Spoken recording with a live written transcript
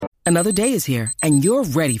Another day is here, and you're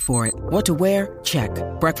ready for it. What to wear? Check.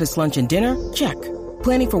 Breakfast, lunch, and dinner? Check.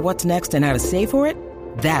 Planning for what's next and how to save for it?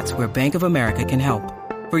 That's where Bank of America can help.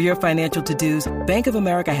 For your financial to-dos, Bank of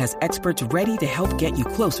America has experts ready to help get you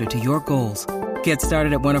closer to your goals. Get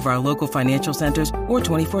started at one of our local financial centers or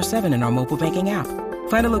 24/7 in our mobile banking app.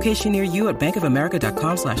 Find a location near you at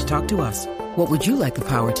bankofamerica.com/talktous. What would you like the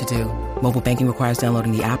power to do? Mobile banking requires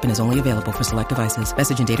downloading the app and is only available for select devices.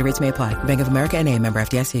 Message and data rates may apply. Bank of America N.A., member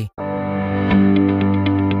FDIC.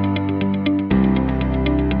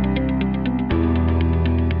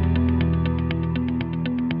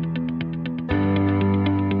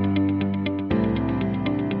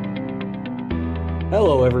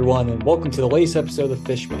 Hello, everyone, and welcome to the latest episode of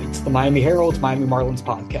Fish Bites, the Miami Herald's Miami Marlins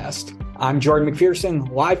podcast. I'm Jordan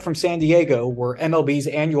McPherson, live from San Diego, where MLB's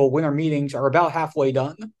annual winter meetings are about halfway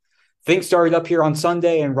done. Things started up here on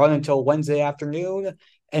Sunday and run until Wednesday afternoon,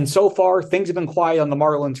 and so far, things have been quiet on the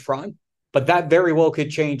Marlins front, but that very well could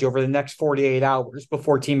change over the next 48 hours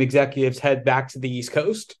before team executives head back to the East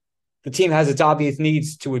Coast. The team has its obvious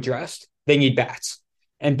needs to address. They need bats.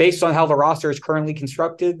 And based on how the roster is currently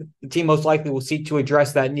constructed, the team most likely will seek to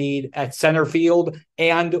address that need at center field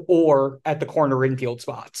and or at the corner infield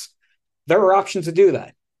spots. There are options to do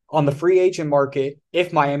that. On the free agent market,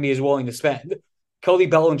 if Miami is willing to spend, Cody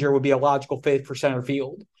Bellinger would be a logical fit for center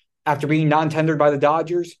field. After being non-tendered by the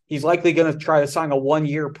Dodgers, he's likely going to try to sign a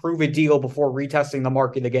one-year prove-it deal before retesting the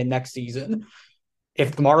market again next season.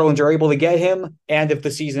 If the Marlins are able to get him, and if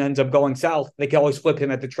the season ends up going south, they can always flip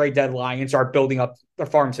him at the trade deadline and start building up their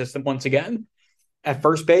farm system once again. At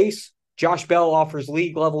first base, Josh Bell offers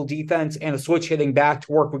league-level defense and a switch-hitting bat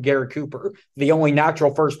to work with Garrett Cooper, the only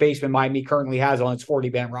natural first baseman Miami currently has on its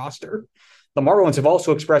 40-man roster. The Marlins have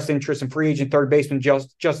also expressed interest in free agent third baseman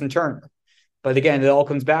Justin Turner. But again, it all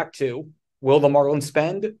comes back to, will the Marlins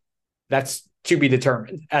spend? That's to be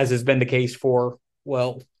determined, as has been the case for,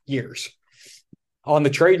 years. On the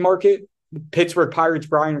trade market, Pittsburgh Pirates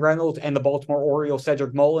Brian Reynolds and the Baltimore Orioles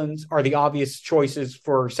Cedric Mullins are the obvious choices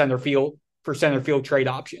for center field trade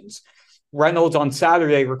options. Reynolds on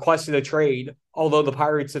Saturday requested a trade, although the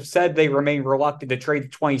Pirates have said they remain reluctant to trade the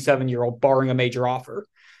 27-year-old, barring a major offer.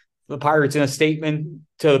 The Pirates, in a statement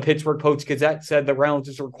to the Pittsburgh Post-Gazette, said that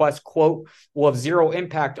Reynolds' request, quote, will have zero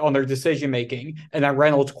impact on their decision-making, and that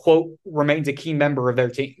Reynolds, quote, remains a key member of their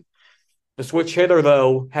team. The switch hitter,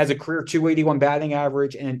 though, has a career .281 batting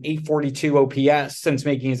average and an .842 OPS since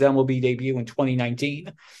making his MLB debut in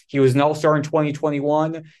 2019. He was an All-Star in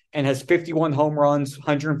 2021 and has 51 home runs,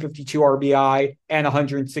 152 RBI, and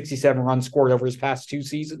 167 runs scored over his past two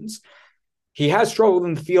seasons. He has struggled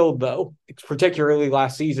in the field, though, particularly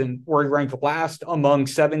last season, where he ranked last among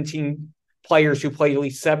 17 players who played at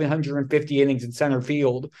least 750 innings in center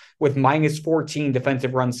field with minus 14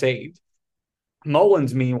 defensive runs saved.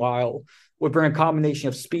 Mullins, meanwhile, would bring a combination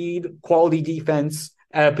of speed, quality defense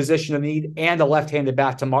at a position of need, and a left-handed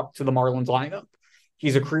bat to the Marlins lineup.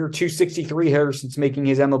 He's a career .263 hitter since making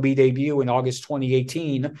his MLB debut in August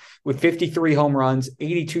 2018, with 53 home runs,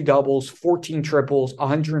 82 doubles, 14 triples,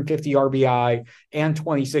 150 RBI, and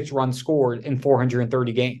 26 runs scored in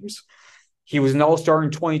 430 games. He was an All-Star in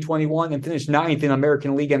 2021 and finished ninth in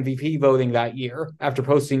American League MVP voting that year after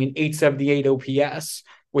posting an .878 OPS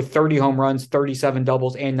with 30 home runs, 37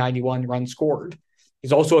 doubles, and 91 runs scored.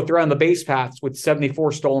 He's also a threat on the base paths with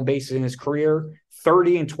 74 stolen bases in his career,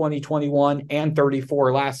 30 in 2021 and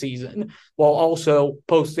 34 last season, while also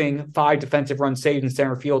posting 5 defensive runs saved in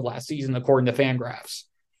center field last season, according to Fangraphs.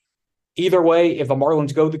 Either way, if the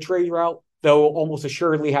Marlins go the trade route, they'll almost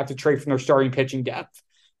assuredly have to trade from their starting pitching depth.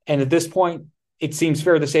 And at this point, it seems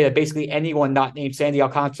fair to say that basically anyone not named Sandy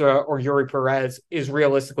Alcantara or Yuri Perez is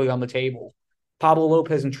realistically on the table. Pablo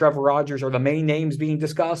Lopez and Trevor Rogers are the main names being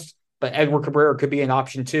discussed, but Edward Cabrera could be an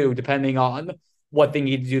option too, depending on what they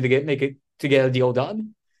need to do to get a deal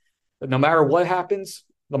done. But no matter what happens,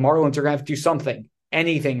 the Marlins are going to have to do something,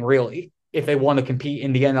 anything really, if they want to compete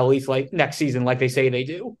in the NL East like next season, like they say they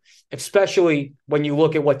do. Especially when you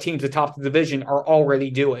look at what teams atop the division are already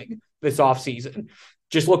doing this offseason.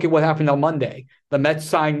 Just look at what happened on Monday. The Mets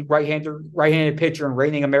signed right-handed pitcher and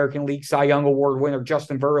reigning American League Cy Young Award winner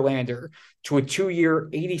Justin Verlander to a 2-year,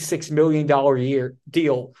 $86 million year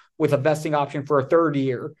deal with a vesting option for a third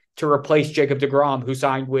year to replace Jacob deGrom, who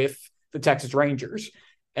signed with the Texas Rangers.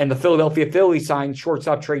 And the Philadelphia Phillies signed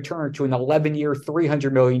shortstop Trey Turner to an 11-year,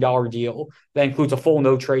 $300 million deal that includes a full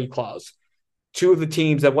no-trade clause. Two of the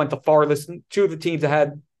teams that went the farthest, two of the teams that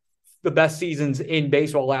had the best seasons in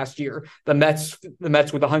baseball last year. The Mets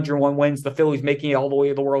with 101 wins, the Phillies making it all the way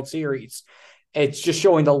to the World Series. It's just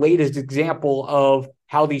showing the latest example of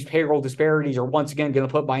how these payroll disparities are once again going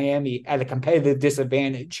to put Miami at a competitive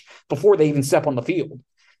disadvantage before they even step on the field.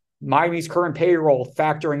 Miami's current payroll,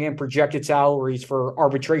 factoring in projected salaries for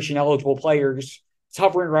arbitration-eligible players, is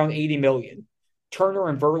hovering around $80 million. Turner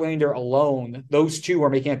and Verlander alone, those two are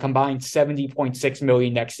making a combined $70.6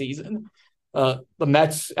 million next season. The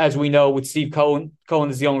Mets, as we know, with Steve Cohen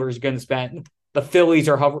is the owner, is going to spend. The Phillies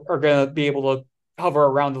are going to be able to hover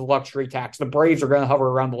around the luxury tax. The Braves are going to hover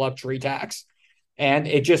around the luxury tax. And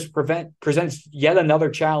it just presents yet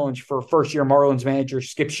another challenge for first-year Marlins manager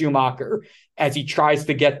Skip Schumaker as he tries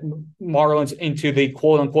to get Marlins into the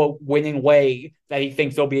quote-unquote winning way that he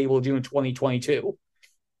thinks they'll be able to do in 2022.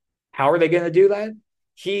 How are they going to do that?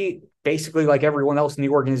 He, basically like everyone else in the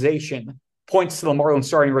organization, points to the Marlins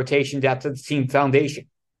starting rotation depth of the team foundation.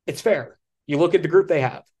 It's fair. You look at the group they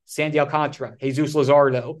have: Sandy Alcantara, Jesus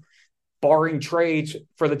Luzardo. Barring trades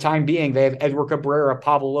for the time being, they have Edward Cabrera,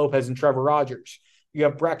 Pablo Lopez, and Trevor Rogers. You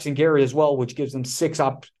have Braxton Garrett as well, which gives them 6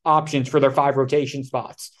 options for their 5 rotation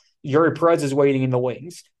spots. Yuri Perez is waiting in the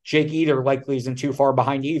wings. Jake Eder likely isn't too far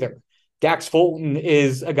behind either. Dax Fulton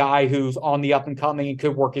is a guy who's on the up and coming and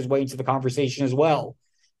could work his way into the conversation as well.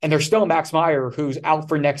 And there's still Max Meyer, who's out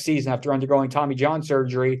for next season after undergoing Tommy John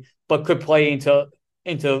surgery, but could play into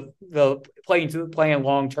the plan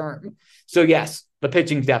long term. So yes, the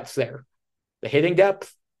pitching depth's there. The hitting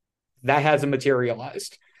depth, that hasn't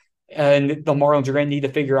materialized. And the Marlins are going to need to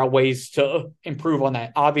figure out ways to improve on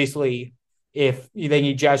that. Obviously, if they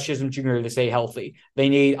need Jazz Chisholm Jr. to stay healthy, they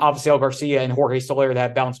need Avisail Garcia and Jorge Soler to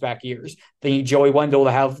have bounce back years. They need Joey Wendell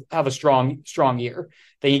to have a strong year.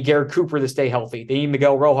 They need Garrett Cooper to stay healthy. They need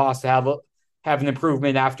Miguel Rojas to have an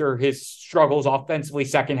improvement after his struggles offensively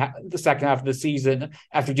the second half of the season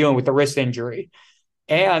after dealing with the wrist injury.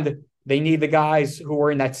 And they need the guys who are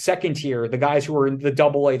in that second tier, the guys who are in the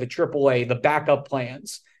AA, the AAA, the backup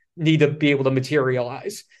plans, need to be able to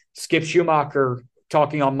materialize. Skip Schumaker,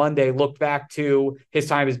 talking on Monday, looked back to his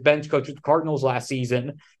time as bench coach with the Cardinals last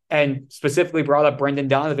season and specifically brought up Brendan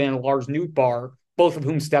Donovan and Lars Nootbaar, both of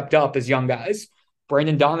whom stepped up as young guys.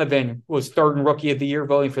 Brendan Donovan was 3rd in Rookie of the Year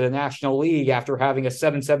voting for the National League after having a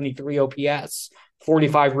 773 OPS,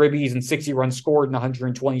 45 ribbies, and 60 runs scored in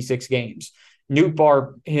 126 games.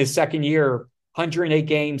 Nootbaar, in his second year, 108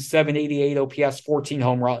 games, 788 OPS, 14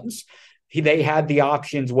 home runs. They had the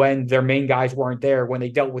options when their main guys weren't there, when they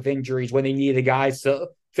dealt with injuries, when they needed guys to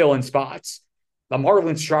fill in spots. The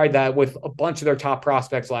Marlins tried that with a bunch of their top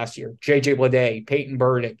prospects last year: J.J. Bleday, Peyton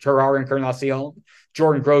Burdick, Gerard Encarnacion,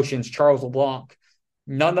 Jordan Groshans, Charles LeBlanc.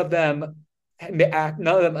 None of them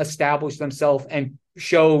established themselves and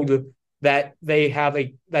showed that they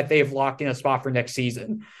have locked in a spot for next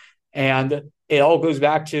season. And it all goes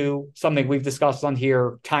back to something we've discussed on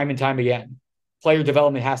here time and time again. Player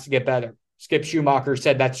development has to get better. Skip Schumaker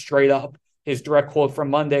said that straight up. His direct quote from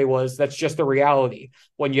Monday was, "That's just the reality.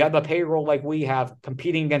 When you have a payroll like we have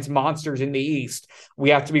competing against monsters in the East, we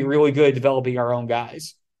have to be really good at developing our own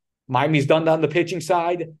guys." Miami's done that on the pitching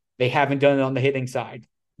side. They haven't done it on the hitting side.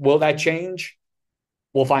 Will that change?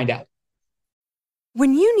 We'll find out.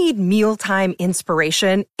 When you need mealtime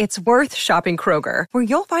inspiration, it's worth shopping Kroger, where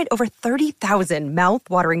you'll find over 30,000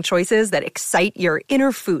 mouth-watering choices that excite your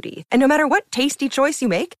inner foodie. And no matter what tasty choice you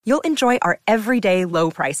make, you'll enjoy our everyday low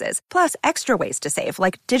prices, plus extra ways to save,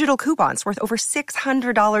 like digital coupons worth over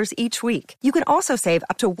 $600 each week. You can also save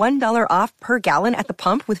up to $1 off per gallon at the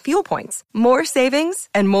pump with fuel points. More savings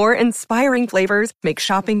and more inspiring flavors make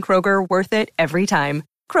shopping Kroger worth it every time.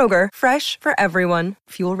 Kroger, fresh for everyone.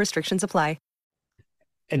 Fuel restrictions apply.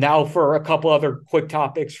 And now for a couple other quick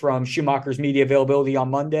topics from Schumaker's media availability on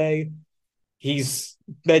Monday. He's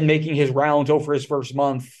been making his rounds over his first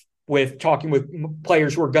month with talking with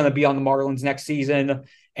players who are going to be on the Marlins next season.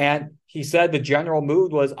 And he said the general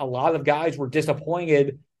mood was a lot of guys were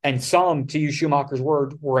disappointed, and some, to use Schumaker's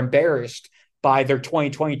word, were embarrassed by their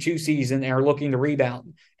 2022 season and are looking to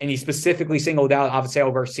rebound. And he specifically singled out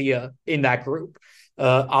Avisail Garcia in that group.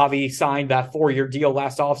 Avi signed that 4-year deal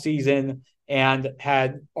last offseason and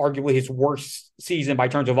had arguably his worst season by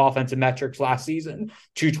terms of offensive metrics last season.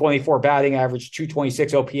 224 batting average,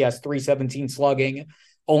 226 OPS, 317 slugging,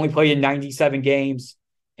 only played in 97 games.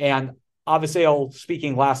 And Avisail,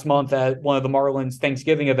 speaking last month at one of the Marlins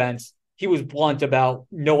Thanksgiving events, he was blunt about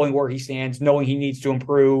knowing where he stands, knowing he needs to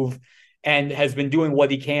improve, and has been doing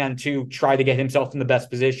what he can to try to get himself in the best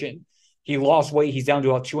position. He lost weight. He's down to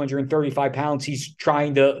about 235 pounds. He's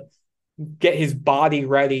trying to get his body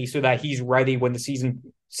ready so that he's ready when the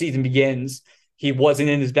season begins. He wasn't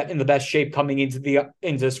in the best shape coming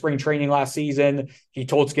into spring training last season. He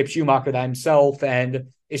told Skip Schumaker that himself, and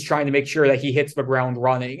is trying to make sure that he hits the ground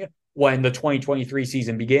running when the 2023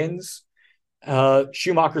 season begins.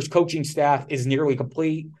 Schumacher's coaching staff is nearly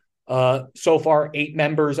complete. So far, 8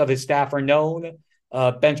 members of his staff are known.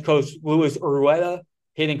 Bench coach Luis Urueta,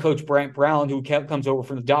 hitting coach Brant Brown, who comes over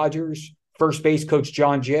from the Dodgers, first base coach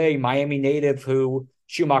John Jay, Miami native, who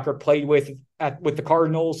Schumacher played with the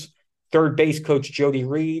Cardinals, third base coach Jody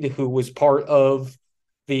Reed, who was part of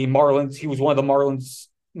the Marlins. He was one of the Marlins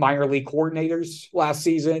minor league coordinators last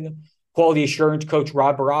season. Quality assurance coach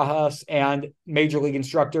Rod Barajas, and major league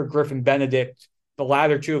instructor Griffin Benedict, the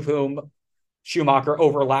latter two of whom Schumacher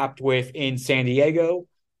overlapped with in San Diego.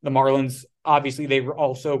 The Marlins, obviously, they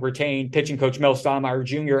also retained pitching coach Mel Stottlemyre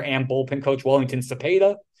Jr. and bullpen coach Wellington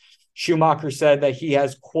Cepeda. Schumacher said that he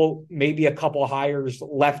has, quote, maybe a couple hires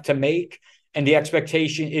left to make, and the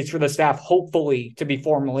expectation is for the staff, hopefully, to be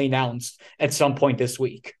formally announced at some point this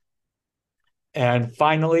week. And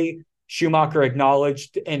finally, Schumacher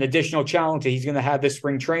acknowledged an additional challenge that he's going to have this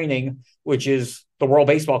spring training, which is the World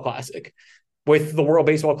Baseball Classic. With the World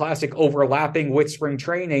Baseball Classic overlapping with spring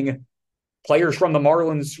training, players from the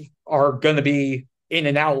Marlins are going to be in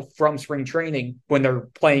and out from spring training when they're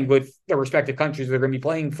playing with their respective countries they're going to be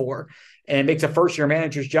playing for. And it makes a first-year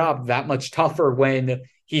manager's job that much tougher when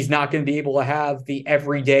he's not going to be able to have the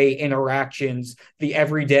everyday interactions, the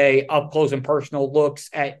everyday up-close and personal looks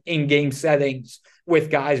at in-game settings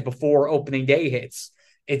with guys before opening day hits.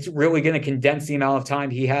 It's really going to condense the amount of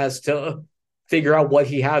time he has to figure out what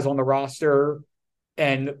he has on the roster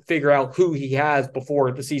and figure out who he has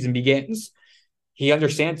before the season begins. He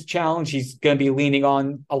understands the challenge. He's going to be leaning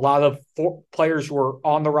on a lot of players who are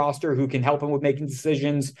on the roster who can help him with making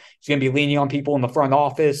decisions. He's going to be leaning on people in the front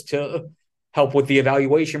office to help with the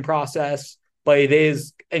evaluation process. But it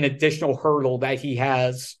is an additional hurdle that he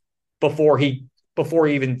has before he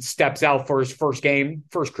even steps out for his first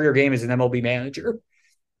career game as an MLB manager.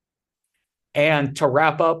 And to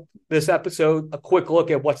wrap up this episode, a quick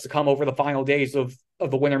look at what's to come over the final days of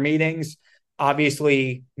the winter meetings.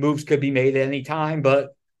 Obviously, moves could be made at any time, but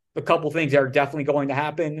a couple things that are definitely going to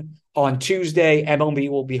happen. On Tuesday, MLB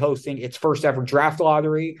will be hosting its first ever draft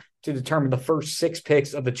lottery to determine the first 6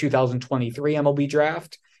 picks of the 2023 MLB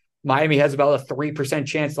draft. Miami has about a 3%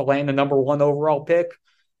 chance to land the number 1 overall pick.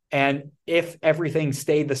 And if everything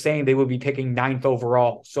stayed the same, they would be picking 9th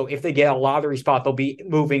overall. So if they get a lottery spot, they'll be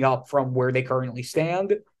moving up from where they currently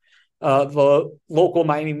stand. The local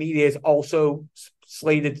Miami media is also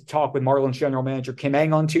slated to talk with Marlins general manager Kim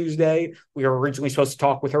Ng on Tuesday. We were originally supposed to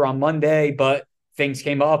talk with her on Monday, but things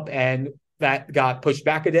came up and that got pushed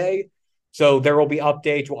back a day. So there will be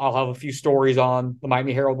updates. I'll have a few stories on the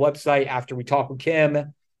Miami Herald website after we talk with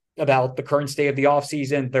Kim about the current state of the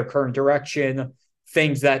offseason, their current direction,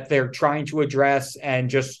 things that they're trying to address, and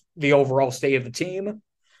just the overall state of the team.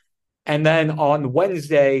 And then on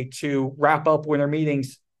Wednesday, to wrap up winter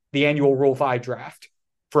meetings, the annual Rule 5 draft.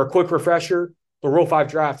 For a quick refresher, the Rule 5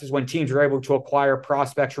 draft is when teams are able to acquire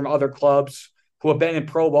prospects from other clubs who have been in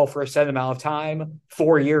pro ball for a set amount of time.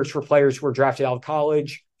 4 years for players who were drafted out of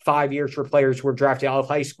college, 5 years for players who were drafted out of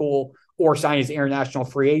high school or signed as international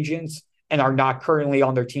free agents and are not currently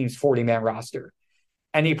on their team's 40-man roster.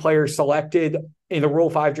 Any player selected in the Rule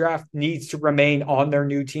 5 draft needs to remain on their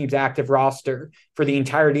new team's active roster for the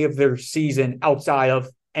entirety of their season outside of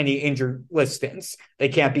any injured list stints. They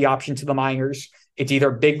can't be optioned to the minors. It's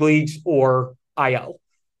either big leagues or IL.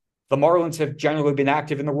 The Marlins have generally been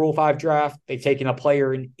active in the Rule 5 draft. They've taken a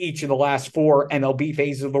player in each of the last 4 MLB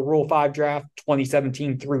phases of the Rule 5 draft,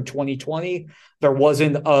 2017 through 2020. There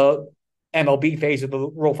wasn't a MLB phase of the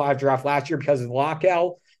Rule 5 draft last year because of the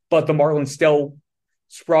lockout, but the Marlins still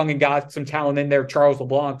sprung and got some talent in there. Charles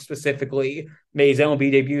LeBlanc specifically made his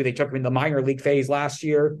MLB debut. They took him in the minor league phase last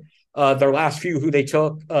year. Their last few who they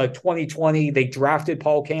took, 2020, they drafted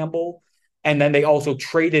Paul Campbell, and then they also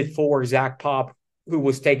traded for Zach Pop, who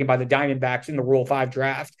was taken by the Diamondbacks in the Rule 5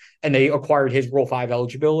 draft, and they acquired his Rule 5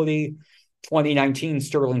 eligibility. 2019,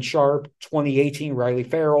 Sterling Sharp. 2018, Riley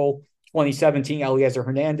Farrell. 2017, Eliezer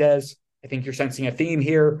Hernandez. I think you're sensing a theme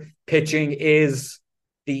here. Pitching is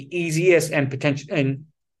the easiest and potential, and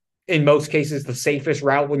in most cases, the safest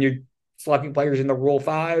route when you're selecting players in the Rule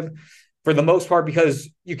 5. For the most part, because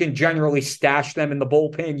you can generally stash them in the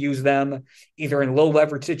bullpen, use them either in low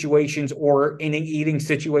leverage situations or inning eating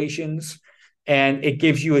situations. And it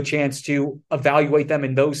gives you a chance to evaluate them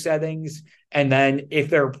in those settings. And then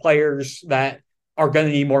if there are players that are going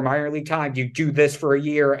to need more minor league time, you do this for a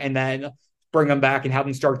year and then bring them back and have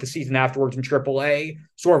them start the season afterwards in AAA,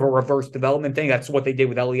 sort of a reverse development thing. That's what they did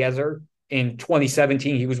with Eliezer. In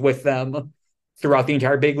 2017, he was with them throughout the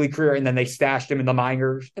entire big league career, and then they stashed him in the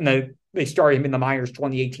minors, and then they started him in the minors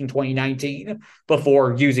 2018, 2019,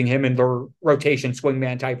 before using him in their rotation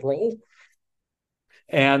swingman type role.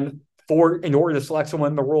 And in order to select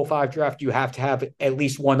someone in the Rule 5 draft, you have to have at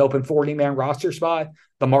least one open 40-man roster spot.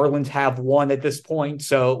 The Marlins have one at this point.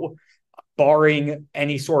 So barring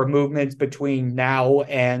any sort of movements between now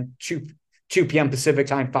and 2 p.m. Pacific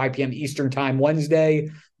time, 5 p.m. Eastern time Wednesday,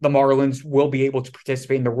 the Marlins will be able to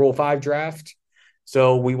participate in the Rule 5 draft.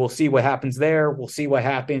 So we will see what happens there. We'll see what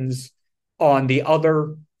happens on the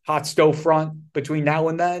other hot stove front between now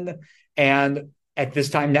and then. And at this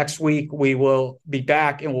time next week, we will be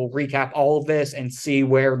back and we'll recap all of this and see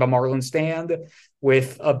where the Marlins stand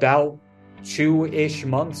with about 2-ish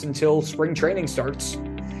months until spring training starts.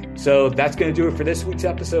 So that's going to do it for this week's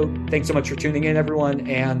episode. Thanks so much for tuning in, everyone,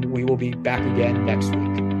 and we will be back again next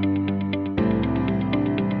week.